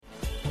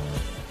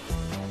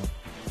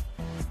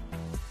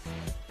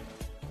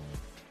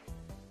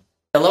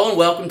Hello and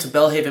welcome to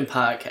Bellhaven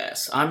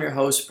Podcast. I'm your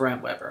host,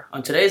 Brent Weber.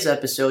 On today's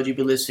episode, you'll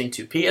be listening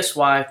to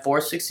PSY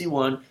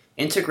 461,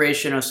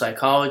 Integration of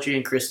Psychology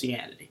and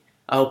Christianity.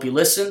 I hope you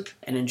listen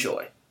and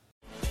enjoy.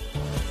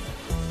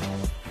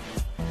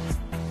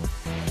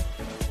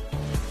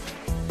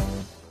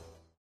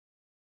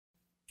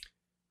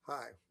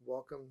 Hi,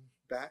 welcome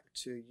back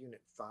to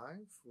Unit 5.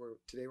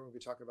 Today we're going to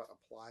be talking about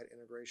applied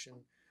integration.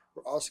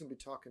 We're also going to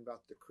be talking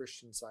about the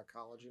Christian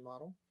psychology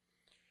model.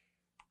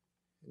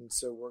 And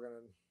so we're going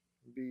to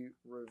be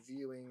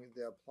reviewing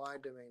the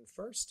applied domain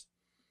first.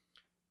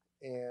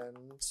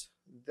 And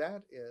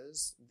that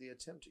is the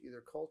attempt to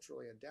either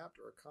culturally adapt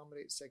or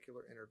accommodate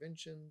secular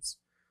interventions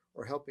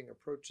or helping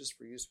approaches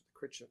for use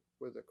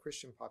with a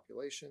Christian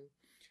population.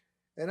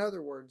 In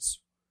other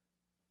words,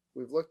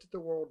 we've looked at the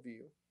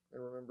worldview.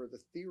 And remember, the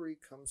theory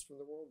comes from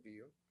the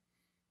worldview,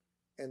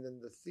 and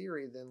then the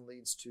theory then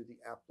leads to the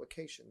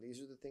application.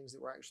 These are the things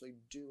that we're actually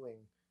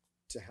doing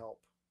to help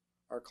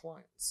our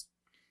clients.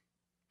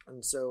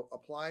 And so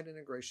applied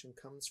integration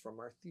comes from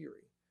our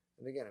theory.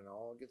 And again, it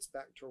all gets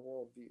back to our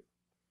worldview.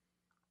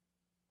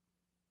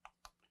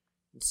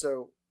 And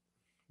so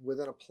with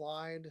an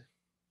applied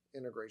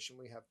integration,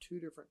 we have two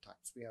different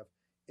types. We have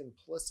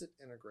implicit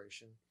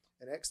integration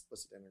and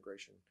explicit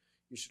integration.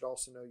 You should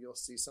also know you'll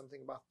see something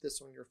about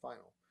this on your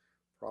final.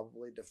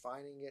 Probably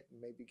defining it,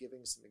 maybe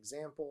giving some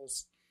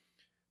examples,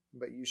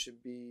 but you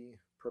should be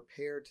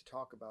prepared to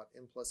talk about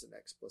implicit and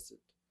explicit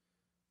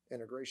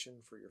integration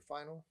for your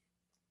final.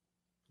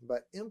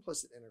 But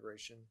implicit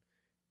integration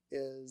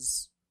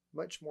is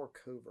much more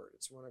covert.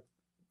 It's when a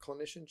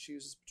clinician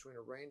chooses between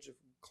a range of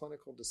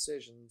clinical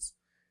decisions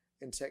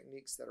and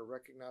techniques that are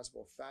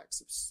recognizable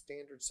facts of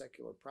standard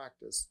secular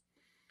practice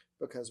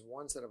because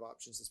one set of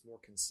options is more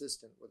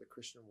consistent with a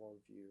Christian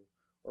worldview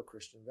or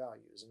Christian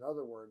values. In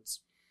other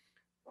words,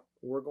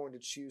 we're going to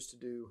choose to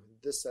do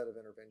this set of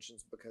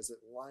interventions because it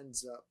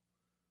lines up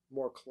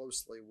more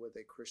closely with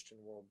a Christian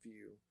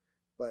worldview,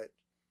 but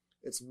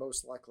it's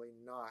most likely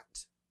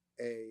not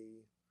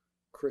a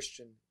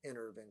Christian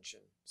intervention,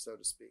 so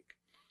to speak.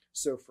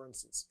 So, for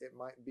instance, it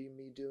might be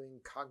me doing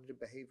cognitive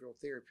behavioral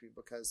therapy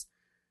because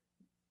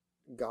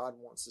God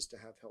wants us to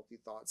have healthy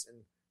thoughts,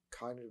 and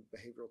cognitive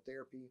behavioral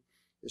therapy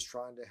is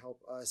trying to help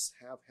us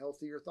have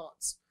healthier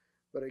thoughts.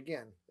 But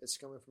again, it's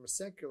coming from a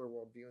secular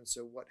worldview, and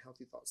so what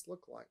healthy thoughts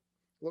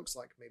looks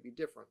like may be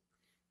different.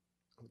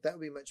 But that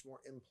would be much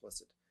more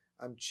implicit.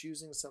 I'm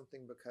choosing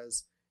something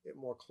because it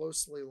more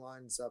closely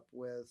lines up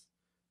with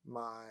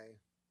my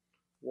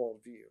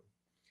worldview.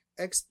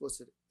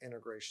 Explicit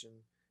integration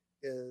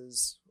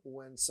is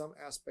when some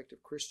aspect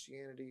of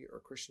Christianity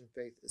or Christian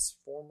faith is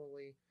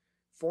formally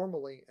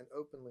and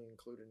openly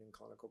included in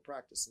clinical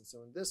practice. And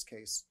so in this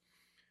case,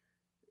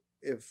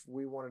 if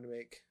we wanted to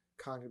make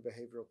cognitive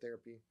behavioral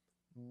therapy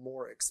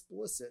more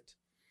explicit,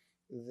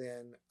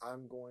 then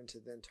I'm going to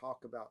then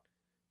talk about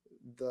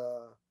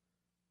the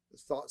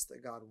thoughts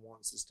that God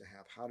wants us to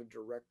have, how to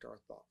direct our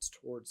thoughts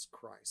towards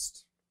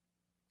Christ.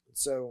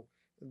 So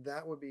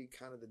that would be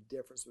kind of the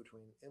difference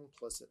between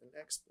implicit and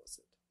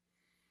explicit.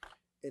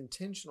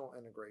 Intentional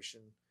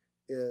integration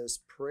is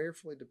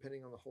prayerfully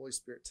depending on the Holy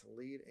Spirit to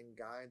lead and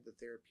guide the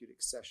therapeutic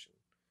session,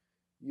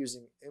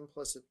 using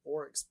implicit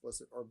or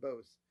explicit or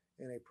both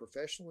in a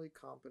professionally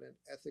competent,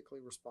 ethically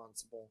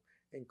responsible,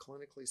 and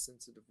clinically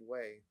sensitive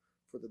way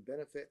for the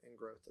benefit and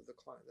growth of the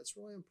client. That's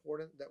really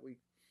important that we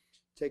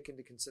take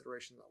into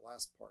consideration that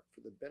last part,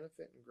 for the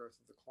benefit and growth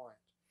of the client.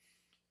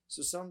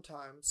 So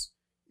sometimes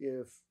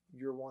if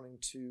you're wanting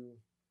to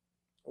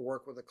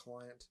work with a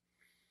client,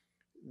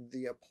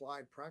 the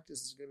applied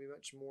practice is going to be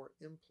much more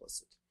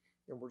implicit.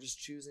 And we're just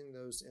choosing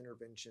those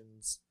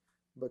interventions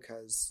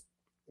because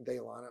they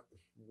line up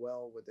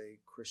well with a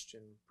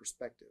Christian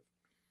perspective.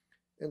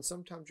 And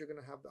sometimes you're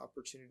going to have the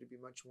opportunity to be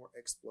much more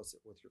explicit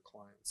with your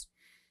clients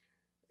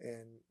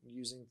and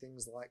using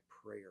things like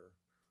prayer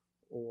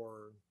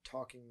or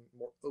talking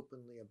more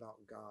openly about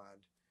God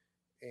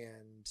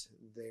and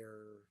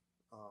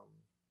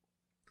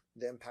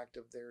the impact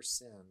of their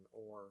sin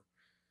or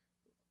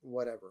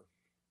whatever.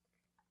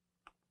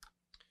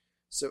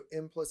 So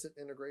implicit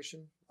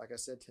integration, like I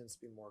said, tends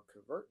to be more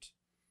covert.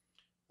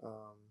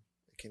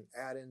 It can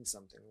add in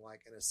something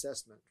like an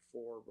assessment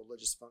for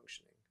religious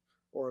functioning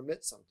or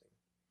omit something.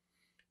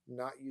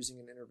 Not using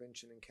an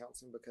intervention in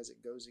counseling because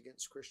it goes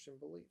against Christian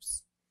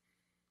beliefs.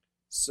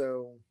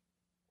 So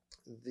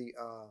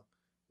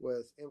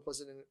with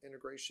implicit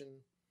integration,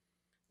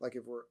 like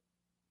if we're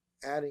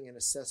adding an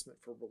assessment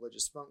for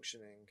religious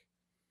functioning,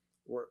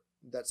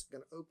 that's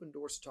going to open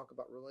doors to talk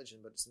about religion,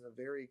 but it's in a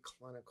very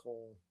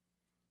clinical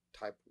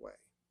type way.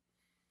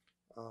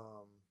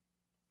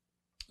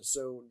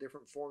 So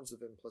different forms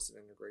of implicit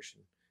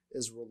integration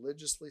is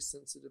religiously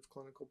sensitive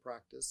clinical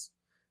practice,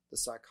 the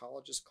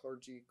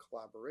psychologist-clergy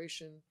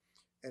collaboration,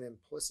 and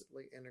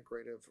implicitly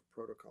integrative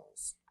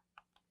protocols.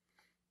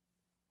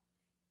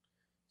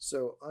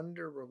 So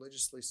under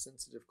religiously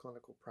sensitive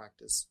clinical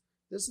practice,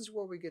 this is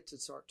where we get to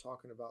start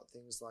talking about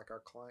things like our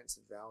clients'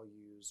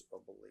 values or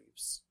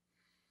beliefs.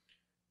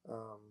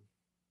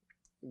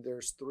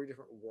 there's three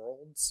different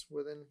worlds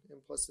within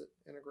implicit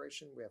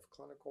integration. We have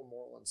clinical,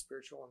 moral, and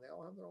spiritual, and they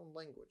all have their own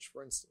language.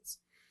 For instance,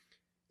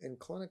 in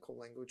clinical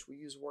language, we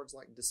use words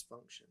like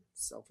dysfunction,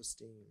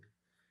 self-esteem,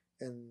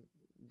 and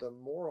the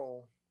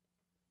moral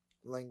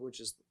language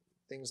is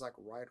things like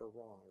right or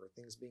wrong, or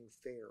things being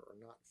fair or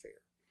not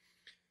fair.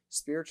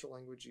 Spiritual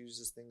language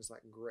uses things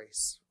like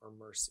grace or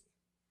mercy.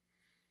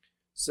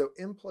 So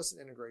implicit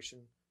integration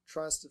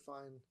tries to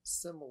find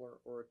similar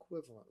or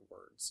equivalent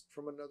words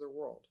from another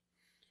world.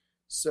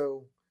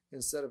 So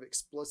instead of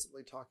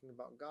explicitly talking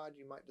about God,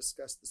 you might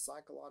discuss the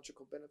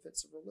psychological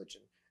benefits of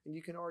religion. And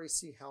you can already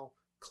see how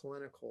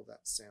clinical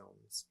that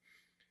sounds.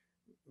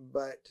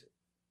 But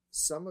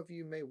some of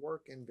you may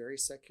work in very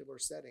secular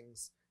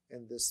settings,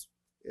 and this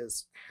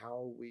is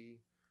how we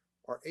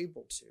are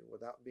able to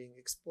without being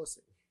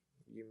explicit.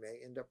 You may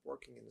end up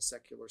working in a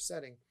secular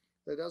setting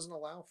that doesn't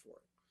allow for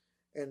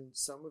it. And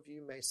some of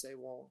you may say,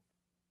 well,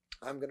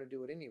 I'm going to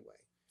do it anyway.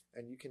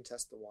 And you can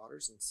test the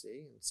waters and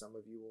see, and some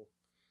of you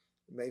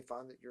may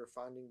find that you're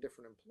finding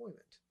different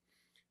employment.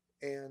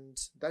 And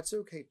that's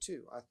okay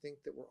too. I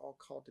think that we're all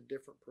called to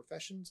different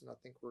professions, and I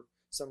think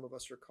some of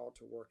us are called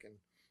to work in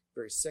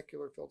very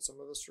secular fields, some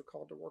of us are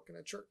called to work in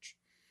a church.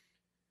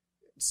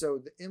 So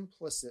the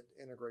implicit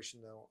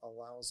integration, though,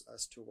 allows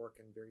us to work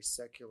in very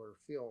secular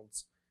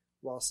fields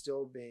while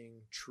still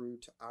being true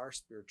to our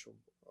spiritual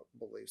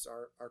beliefs,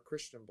 our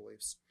Christian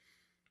beliefs,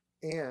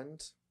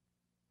 and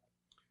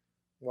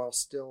while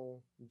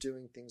still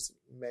doing things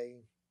that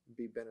may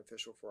be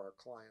beneficial for our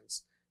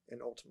clients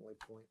and ultimately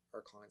point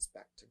our clients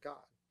back to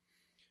God.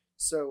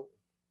 So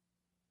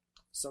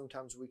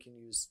sometimes we can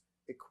use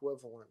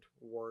equivalent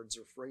words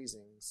or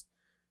phrasings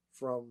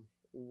from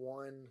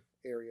one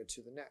area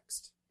to the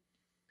next.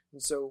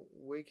 And so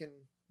we can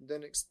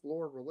then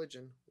explore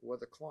religion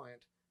with a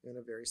client in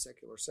a very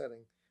secular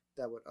setting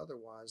that would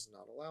otherwise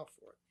not allow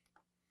for it.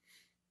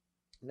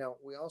 Now,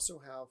 we also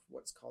have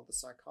what's called the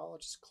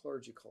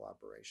psychologist-clergy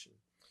collaboration.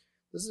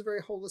 This is a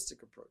very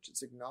holistic approach.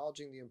 It's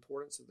acknowledging the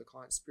importance of the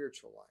client's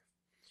spiritual life,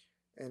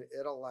 and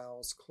it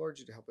allows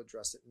clergy to help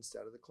address it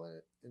instead of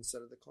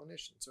the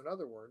clinician. So in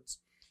other words,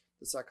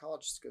 the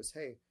psychologist goes,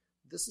 hey,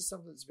 this is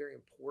something that's very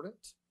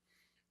important,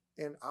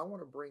 and I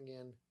want to bring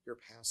in your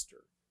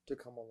pastor to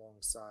come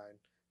alongside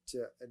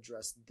to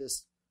address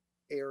this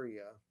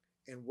area,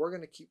 and we're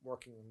going to keep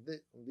working on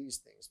these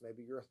things,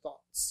 maybe your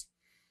thoughts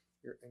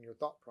and your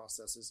thought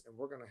processes, and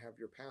we're going to have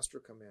your pastor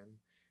come in.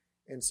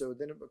 And so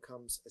then it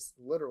becomes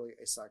literally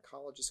a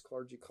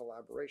psychologist-clergy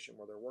collaboration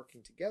where they're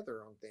working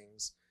together on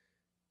things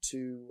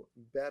to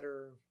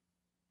better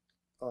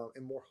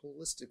and more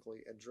holistically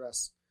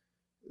address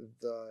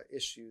the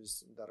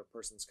issues that a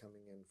person's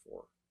coming in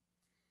for.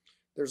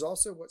 There's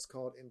also what's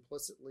called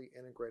implicitly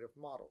integrative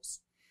models.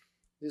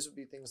 These would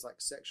be things like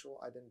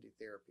sexual identity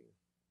therapy.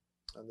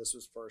 And this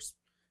was first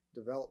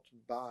developed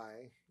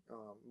by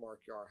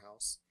Mark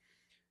Yarhouse.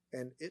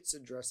 And it's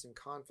addressing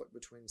conflict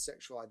between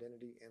sexual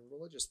identity and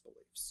religious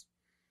beliefs.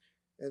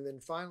 And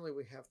then finally,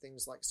 we have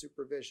things like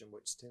supervision,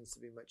 which tends to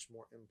be much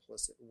more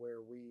implicit,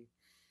 where we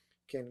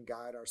can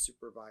guide our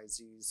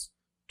supervisees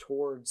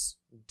towards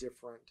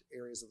different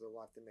areas of their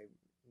life they may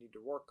need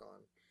to work on,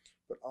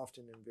 but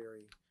often in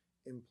very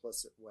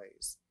implicit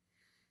ways.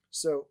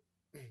 So,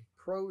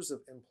 pros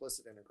of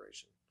implicit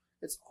integration.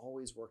 It's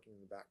always working in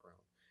the background.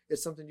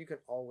 It's something you can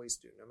always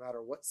do, no matter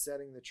what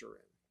setting that you're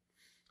in.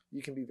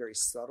 You can be very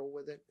subtle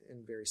with it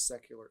in very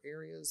secular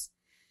areas,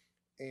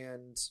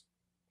 and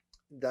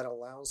that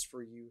allows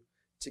for you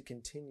to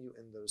continue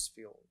in those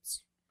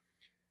fields.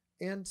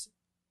 And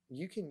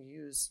you can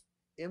use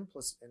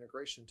implicit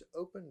integration to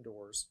open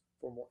doors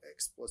for more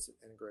explicit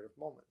integrative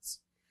moments.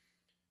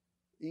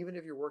 Even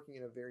if you're working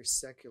in a very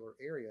secular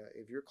area,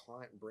 if your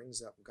client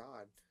brings up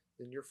God,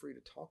 then you're free to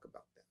talk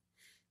about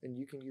that. And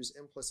you can use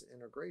implicit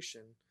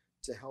integration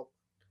to help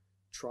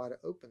try to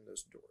open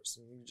those doors.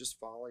 And you just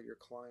follow your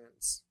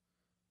clients.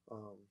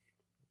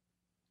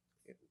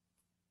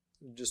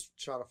 Just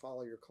try to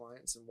follow your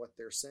clients and what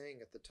they're saying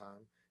at the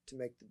time to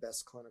make the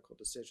best clinical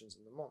decisions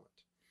in the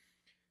moment.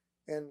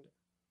 And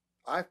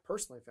I've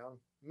personally found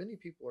many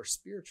people are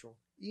spiritual,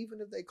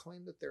 even if they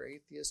claim that they're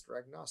atheist or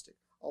agnostic.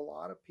 A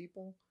lot of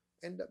people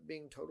end up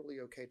being totally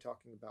okay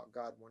talking about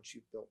God once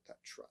you've built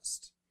that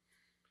trust.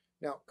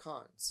 Now,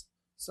 cons.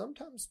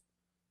 Sometimes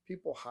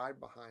people hide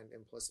behind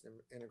implicit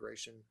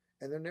integration,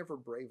 and they're never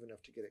brave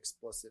enough to get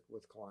explicit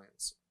with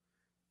clients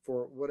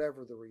for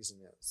whatever the reason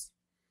is.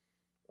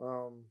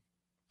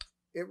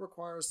 It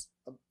requires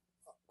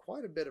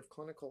quite a bit of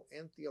clinical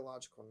and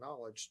theological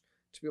knowledge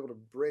to be able to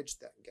bridge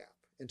that gap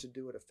and to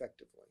do it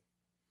effectively.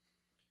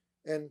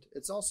 And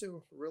it's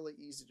also really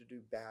easy to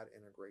do bad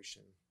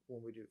integration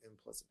when we do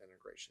implicit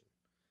integration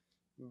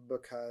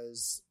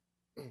because,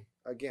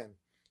 again,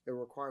 it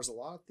requires a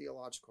lot of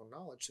theological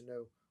knowledge to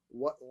know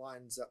what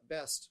lines up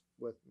best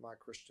with my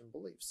Christian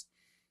beliefs.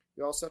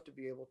 You also have to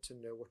be able to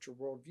know what your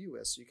worldview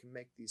is so you can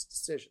make these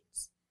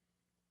decisions.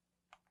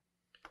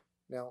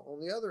 Now, on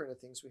the other end of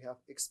things, we have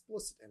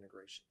explicit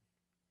integration.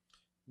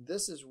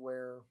 This is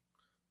where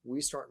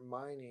we start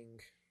mining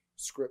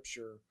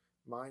Scripture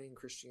mining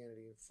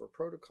Christianity for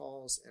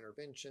protocols,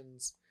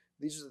 interventions.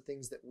 These are the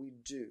things that we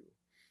do.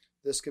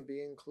 This could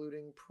be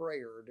including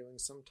prayer, doing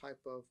some type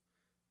of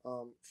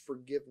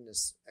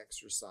forgiveness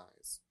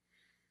exercise.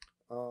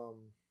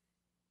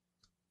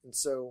 And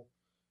so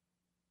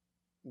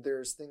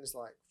there's things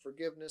like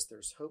forgiveness,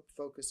 there's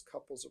hope-focused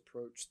couples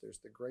approach, there's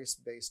the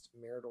grace-based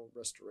marital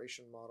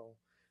restoration model,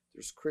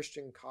 there's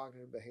Christian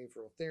cognitive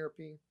behavioral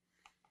therapy.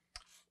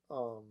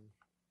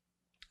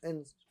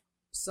 And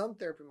some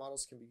therapy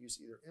models can be used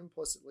either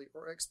implicitly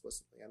or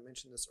explicitly. I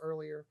mentioned this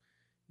earlier,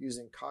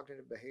 using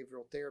cognitive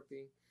behavioral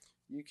therapy.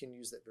 You can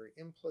use that very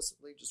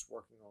implicitly, just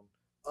working on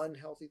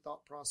unhealthy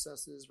thought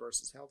processes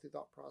versus healthy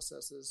thought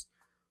processes.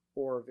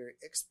 Or very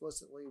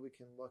explicitly, we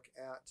can look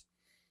at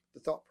the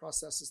thought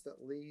processes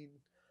that lead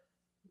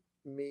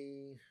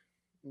me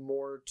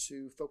more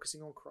to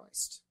focusing on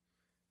Christ,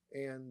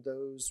 and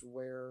those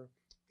where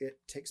it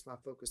takes my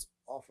focus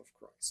off of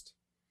Christ.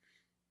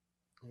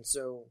 And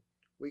so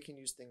we can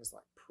use things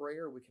like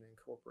prayer, we can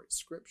incorporate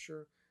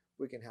scripture,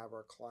 we can have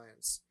our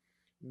clients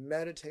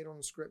meditate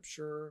on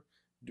scripture,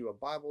 do a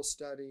Bible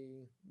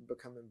study,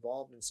 become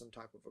involved in some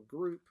type of a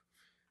group,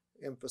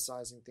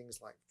 emphasizing things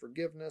like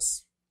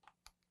forgiveness.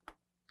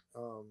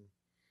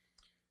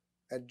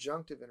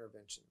 Adjunctive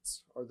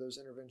interventions are those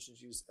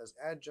interventions used as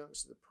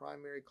adjuncts to the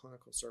primary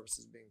clinical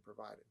services being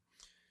provided.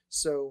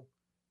 So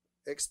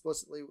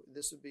explicitly,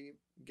 this would be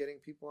getting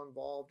people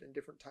involved in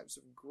different types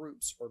of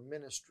groups or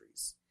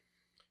ministries.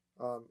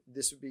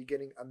 This would be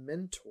getting a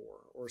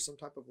mentor or some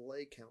type of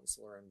lay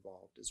counselor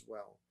involved as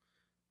well.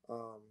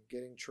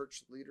 Getting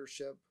church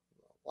leadership,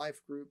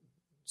 life group,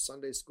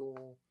 Sunday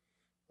school,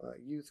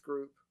 youth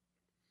group.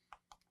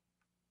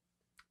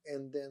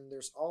 And then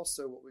there's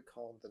also what we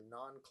call the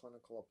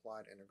non-clinical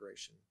applied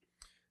integration.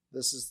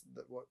 This is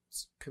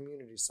what's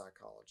community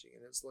psychology,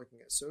 and it's looking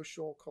at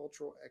social,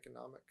 cultural,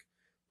 economic,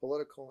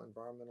 political,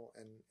 environmental,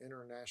 and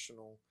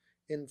international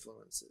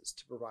influences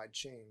to provide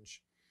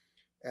change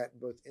at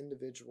both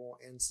individual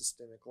and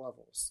systemic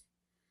levels.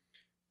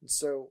 And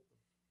so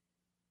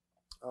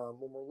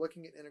when we're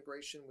looking at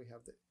integration, we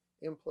have the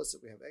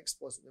implicit, we have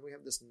explicit, then we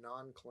have this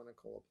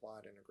non-clinical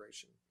applied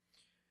integration.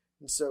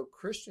 And so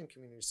Christian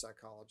community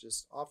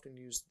psychologists often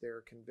use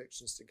their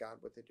convictions to guide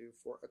what they do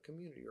for a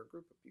community or a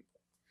group of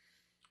people.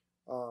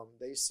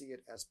 They see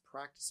it as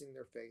practicing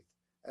their faith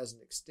as an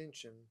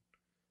extension.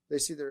 They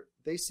see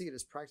it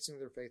as practicing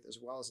their faith as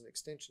well as an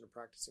extension of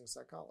practicing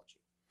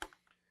psychology.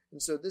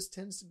 And so this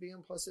tends to be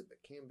implicit,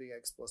 but can be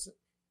explicit.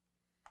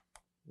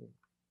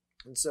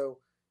 And so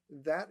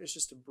that is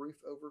just a brief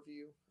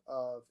overview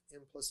of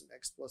implicit and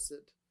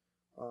explicit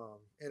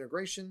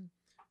integration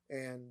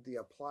and the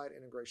applied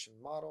integration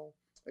model.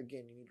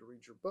 Again, you need to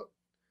read your book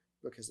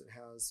because it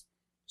has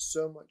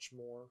so much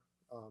more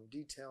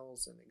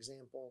details and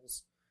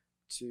examples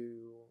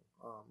to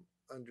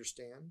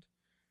understand.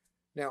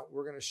 Now,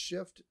 we're going to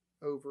shift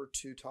over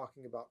to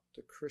talking about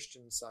the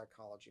Christian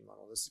psychology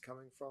model. This is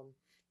coming from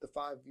the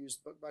 5 Views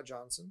book by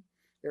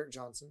Eric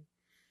Johnson.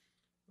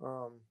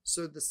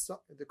 So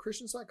the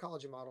Christian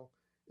psychology model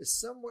is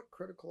somewhat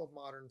critical of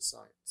modern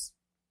science.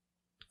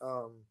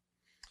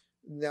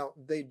 Now,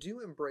 they do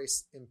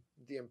embrace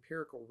the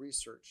empirical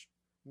research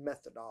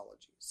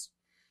methodologies,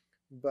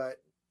 but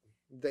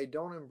they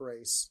don't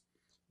embrace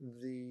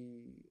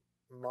the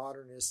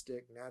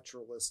modernistic,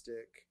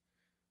 naturalistic,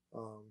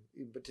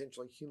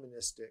 potentially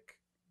humanistic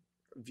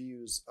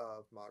views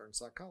of modern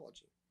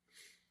psychology.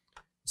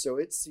 So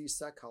it sees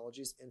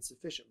psychology as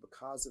insufficient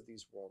because of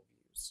these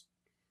worldviews.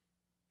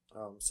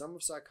 Some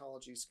of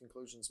psychology's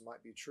conclusions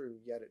might be true,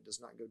 yet it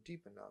does not go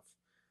deep enough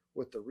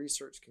with the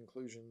research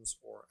conclusions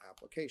or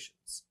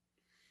applications.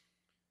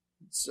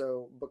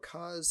 So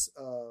because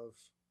of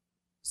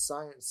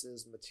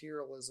science's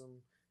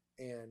materialism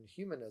and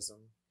humanism,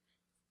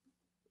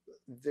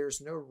 there's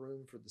no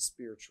room for the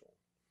spiritual.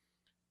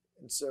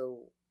 And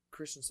so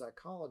Christian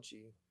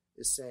psychology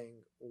is saying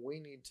we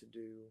need to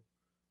do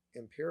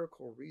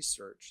empirical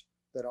research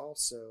that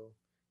also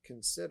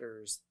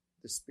considers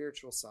the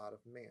spiritual side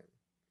of man.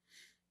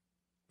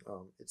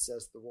 It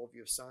says the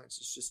worldview of science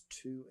is just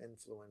too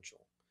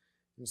influential.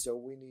 And so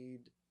we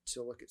need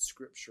to look at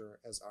Scripture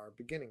as our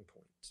beginning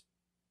point.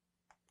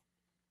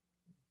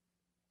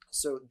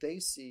 So they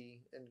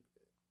see in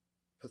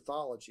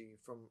pathology,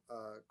 from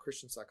a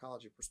Christian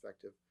psychology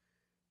perspective,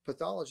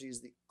 pathology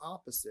is the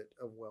opposite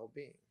of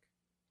well-being.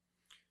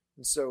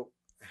 And so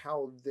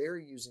how they're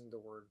using the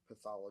word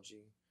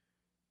pathology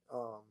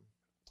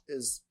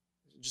is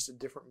just a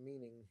different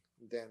meaning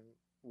than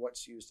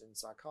what's used in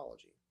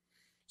psychology.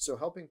 So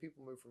helping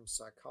people move from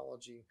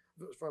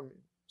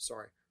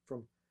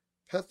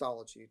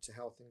pathology to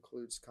health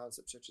includes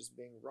concepts such as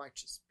being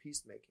righteous,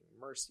 peacemaking,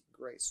 mercy,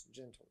 grace,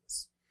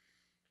 gentleness.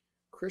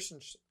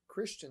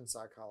 Christian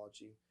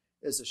psychology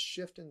is a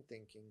shift in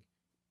thinking,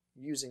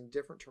 using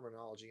different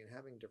terminology and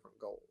having different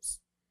goals.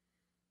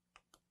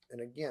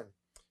 And again,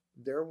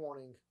 they're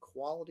wanting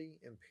quality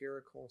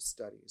empirical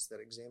studies that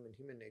examine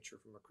human nature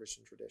from a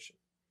Christian tradition.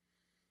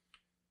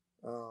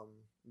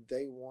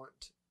 They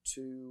want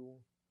to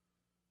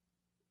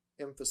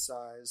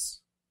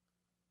emphasize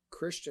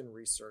Christian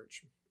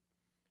research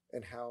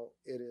and how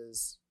it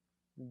is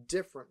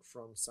different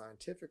from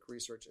scientific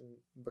research and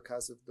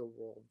because of the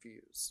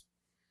worldviews.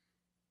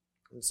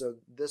 And so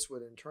this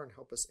would in turn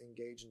help us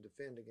engage and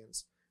defend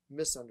against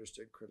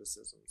misunderstood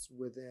criticisms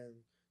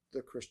within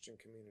the Christian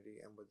community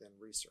and within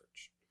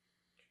research.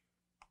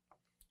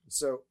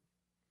 So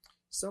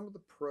some of the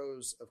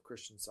pros of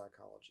Christian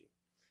psychology.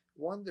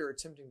 One, they're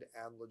attempting to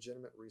add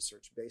legitimate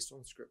research based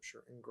on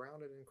Scripture and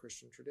grounded in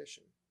Christian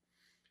tradition.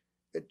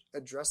 It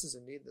addresses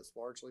a need that's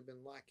largely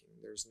been lacking.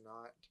 There's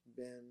not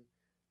been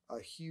a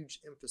huge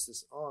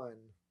emphasis on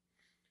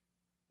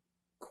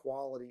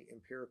quality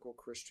empirical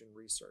Christian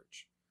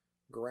research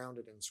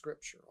grounded in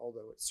Scripture,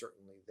 although it's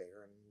certainly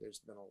there, and there's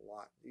been a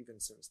lot even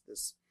since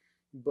this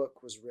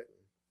book was written.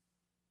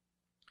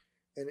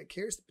 And it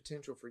carries the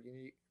potential for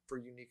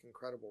unique and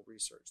credible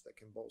research that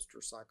can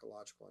bolster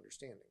psychological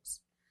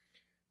understandings.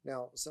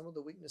 Now, some of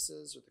the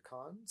weaknesses or the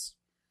cons,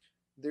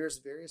 there's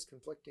various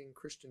conflicting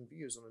Christian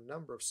views on a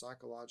number of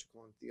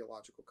psychological and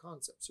theological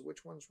concepts. So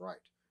which one's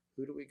right?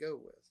 Who do we go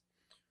with?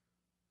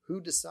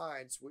 Who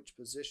decides which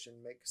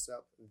position makes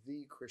up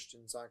the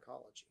Christian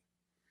psychology?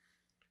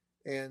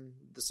 And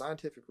the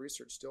scientific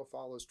research still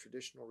follows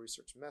traditional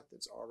research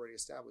methods already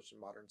established in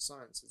modern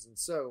sciences. And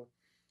so,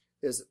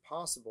 is it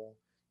possible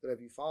that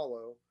if you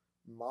follow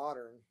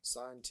modern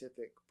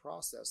scientific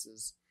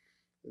processes,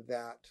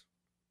 that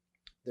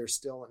there's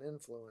still an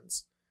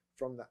influence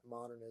from that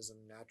modernism,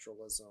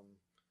 naturalism,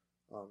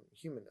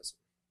 humanism?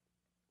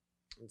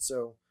 And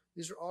so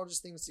these are all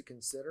just things to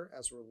consider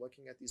as we're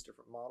looking at these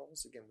different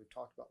models. Again, we've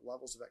talked about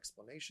levels of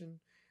explanation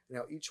and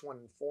how each one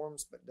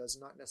informs but does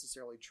not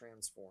necessarily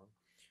transform.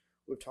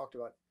 We've talked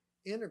about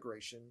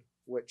integration,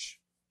 which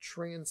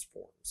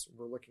transforms.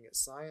 We're looking at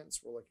science,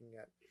 we're looking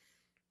at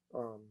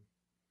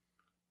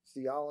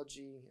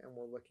theology, and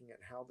we're looking at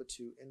how the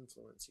two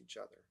influence each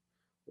other.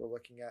 We're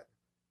looking at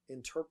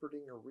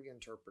interpreting or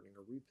reinterpreting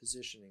or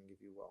repositioning,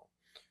 if you will.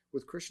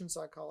 With Christian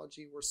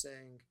psychology, we're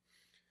saying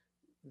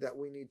that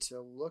we need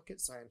to look at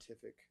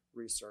scientific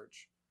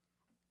research,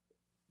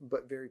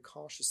 but very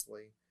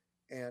cautiously.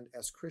 And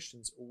as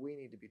Christians, we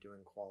need to be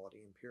doing quality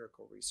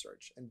empirical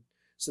research, and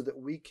so that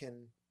we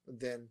can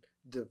then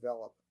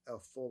develop a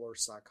fuller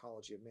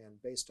psychology of man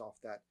based off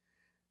that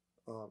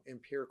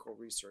empirical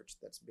research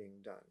that's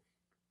being done.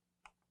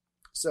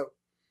 So,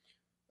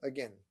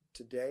 again,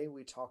 today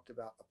we talked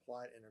about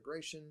applied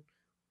integration,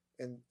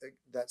 and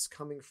that's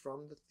coming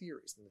from the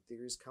theories, and the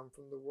theories come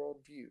from the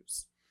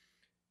worldviews.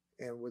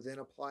 And within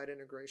applied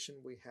integration,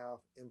 we have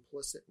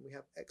implicit and we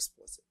have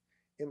explicit.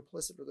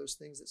 Implicit are those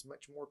things that's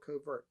much more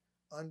covert,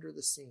 under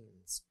the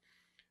scenes.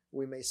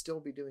 We may still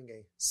be doing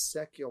a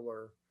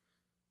secular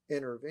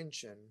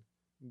intervention,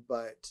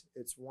 but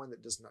it's one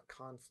that does not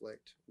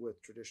conflict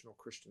with traditional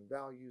Christian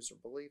values or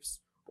beliefs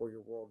or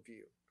your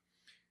worldview.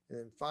 And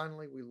then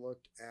finally, we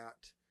looked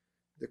at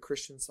the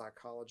Christian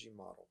psychology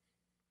model.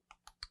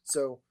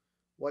 So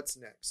what's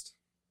next?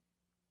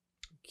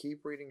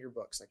 Keep reading your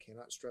books. I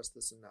cannot stress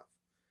this enough.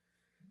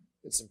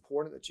 It's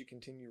important that you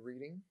continue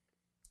reading.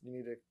 You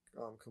need to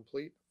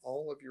complete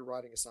all of your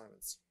writing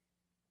assignments.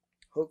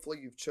 Hopefully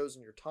you've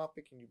chosen your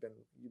topic and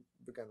you've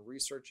begun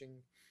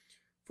researching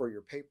for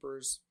your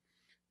papers.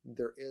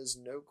 There is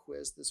no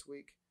quiz this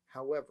week.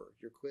 However,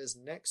 your quiz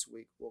next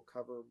week will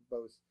cover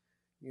both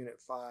Unit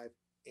 5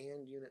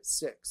 and Unit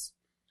 6.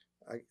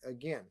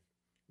 Again,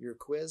 your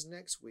quiz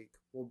next week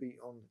will be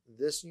on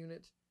this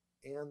unit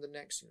and the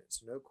next unit.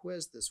 So no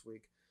quiz this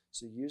week.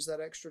 So use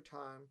that extra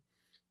time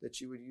that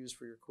you would use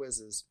for your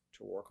quizzes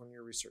to work on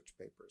your research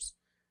papers.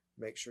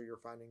 Make sure you're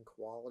finding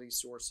quality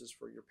sources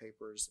for your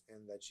papers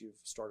and that you've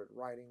started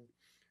writing.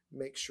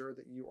 Make sure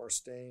that you are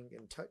staying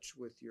in touch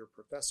with your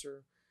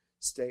professor.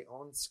 Stay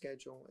on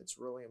schedule. It's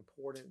really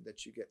important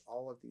that you get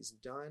all of these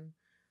done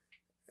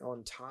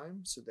on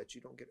time so that you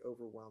don't get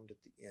overwhelmed at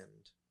the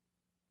end.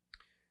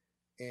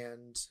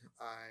 And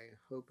I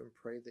hope and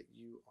pray that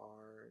you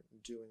are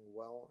doing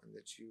well and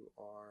that you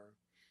are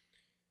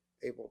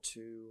able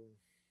to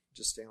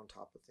just stay on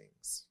top of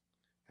things.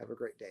 Have a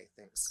great day.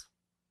 Thanks.